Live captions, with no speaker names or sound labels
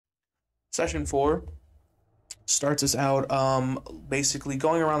Session 4 starts us out basically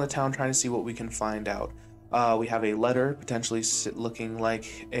going around the town trying to see what we can find out. We have a letter potentially looking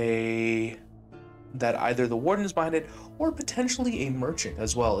like that either the warden is behind it or potentially a merchant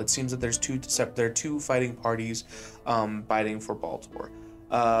as well. It seems that there are two fighting parties fighting for Baltimore.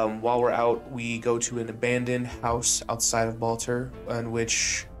 While we're out, we go to an abandoned house outside of Baltimore in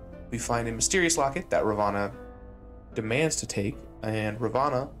which we find a mysterious locket that Ravana demands to take, and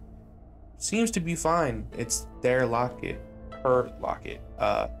Ravana seems to be fine. It's their locket, her locket.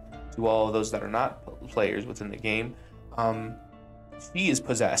 To all of those that are not players within the game, she is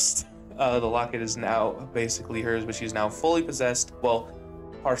possessed. The locket is now basically hers, but she's now fully possessed, well,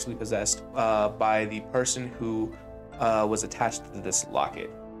 partially possessed, by the person who was attached to this locket.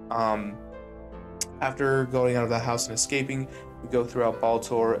 After going out of the house and escaping, we go throughout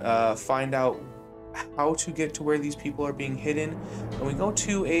Baltimore, find out how to get to where these people are being hidden, and we go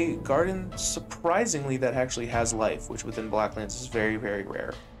to a garden, surprisingly, that actually has life, which within Blacklands is very, very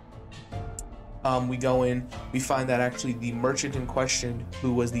rare. We go in, we find that actually the merchant in question,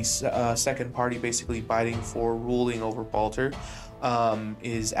 who was the second party basically fighting for ruling over Baltimore,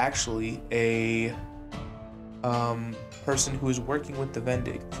 is actually a person who is working with the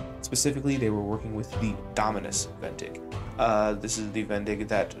Vendig. Specifically, they were working with the Dominus Vendig. This is the Vendig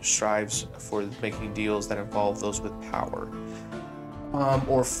that strives for making deals that involve those with power,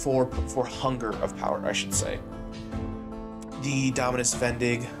 or for hunger of power, I should say. The Dominus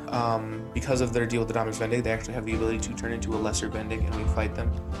Vendig, because of their deal with the Dominus Vendig, they actually have the ability to turn into a lesser Vendig, and we fight them.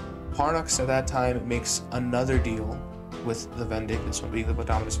 Parnux at that time makes another deal with the Vendig, this one being the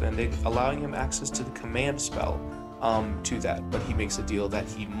Dominus Vendig, allowing him access to the command spell to that, but he makes a deal that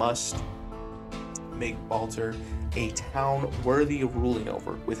he must make Baltimore a town worthy of ruling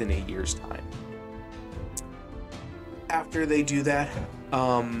over within a year's time. After they do that,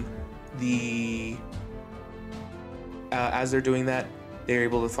 as they're doing that, they're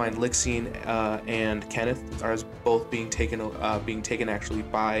able to find Lixine and Kenneth are both being taken actually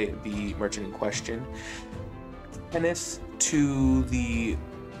by the merchant in question. Kenneth, to the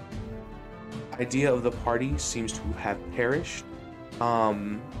idea of the party, seems to have perished.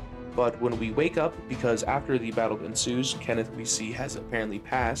 But when we wake up, because after the battle ensues, Kenneth, we see, has apparently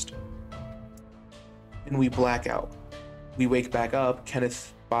passed, and we black out. We wake back up,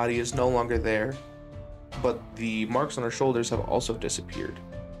 Kenneth's body is no longer there, but the marks on her shoulders have also disappeared.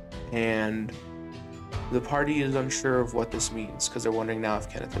 And the party is unsure of what this means, because they're wondering now if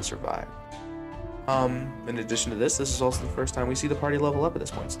Kenneth has survived. In addition to this is also the first time we see the party level up at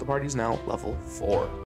this point, so the party is now level 4.